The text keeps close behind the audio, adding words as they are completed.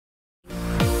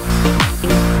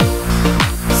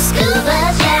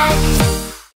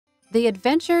The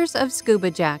Adventures of Scuba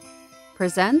Jack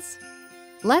presents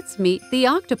Let's Meet the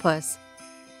Octopus.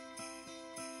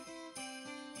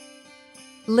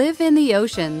 Live in the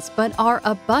oceans but are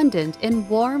abundant in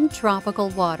warm tropical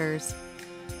waters.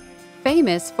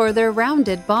 Famous for their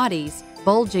rounded bodies,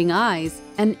 bulging eyes,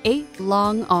 and 8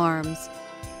 long arms.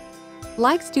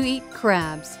 Likes to eat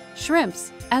crabs,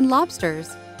 shrimps, and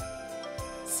lobsters.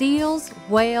 Seals,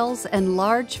 whales, and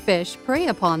large fish prey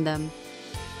upon them.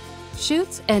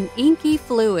 Shoots an inky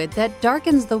fluid that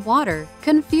darkens the water,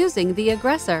 confusing the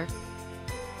aggressor.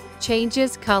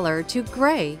 Changes color to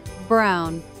gray,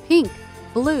 brown, pink,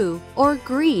 blue, or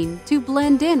green to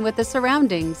blend in with the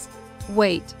surroundings.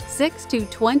 Weight 6 to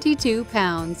 22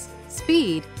 pounds.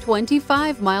 Speed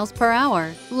 25 miles per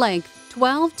hour. Length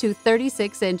 12 to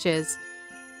 36 inches.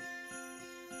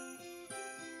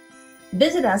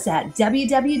 Visit us at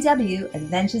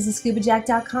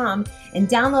www.adventuresofscubajack.com and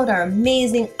download our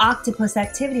amazing Octopus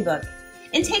activity book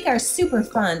and take our super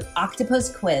fun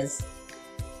Octopus quiz.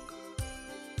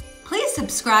 Please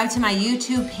subscribe to my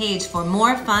YouTube page for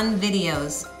more fun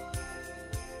videos.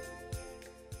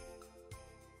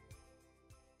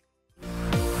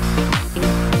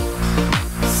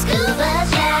 Scuba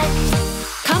Jack.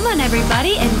 Come on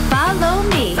everybody and follow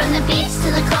me. From the beach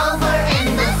to the cove or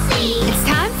in the sea. It's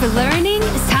time for learning,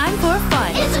 it's time for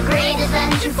fun. It's a great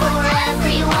adventure for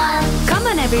everyone. Come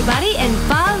on everybody and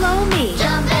follow me.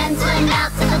 Jump and swim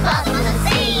out to the bottom of the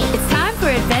sea. It's time for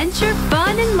adventure,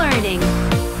 fun, and learning.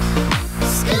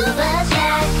 Scuba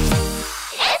Jack.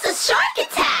 It's a shark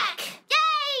attack!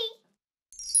 Yay!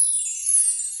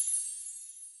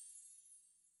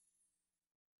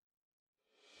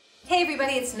 Hey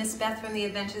everybody, it's Miss Beth from the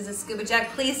Adventures of Scuba Jack.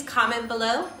 Please comment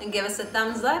below and give us a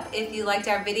thumbs up if you liked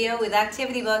our video with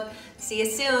activity book. See you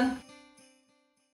soon.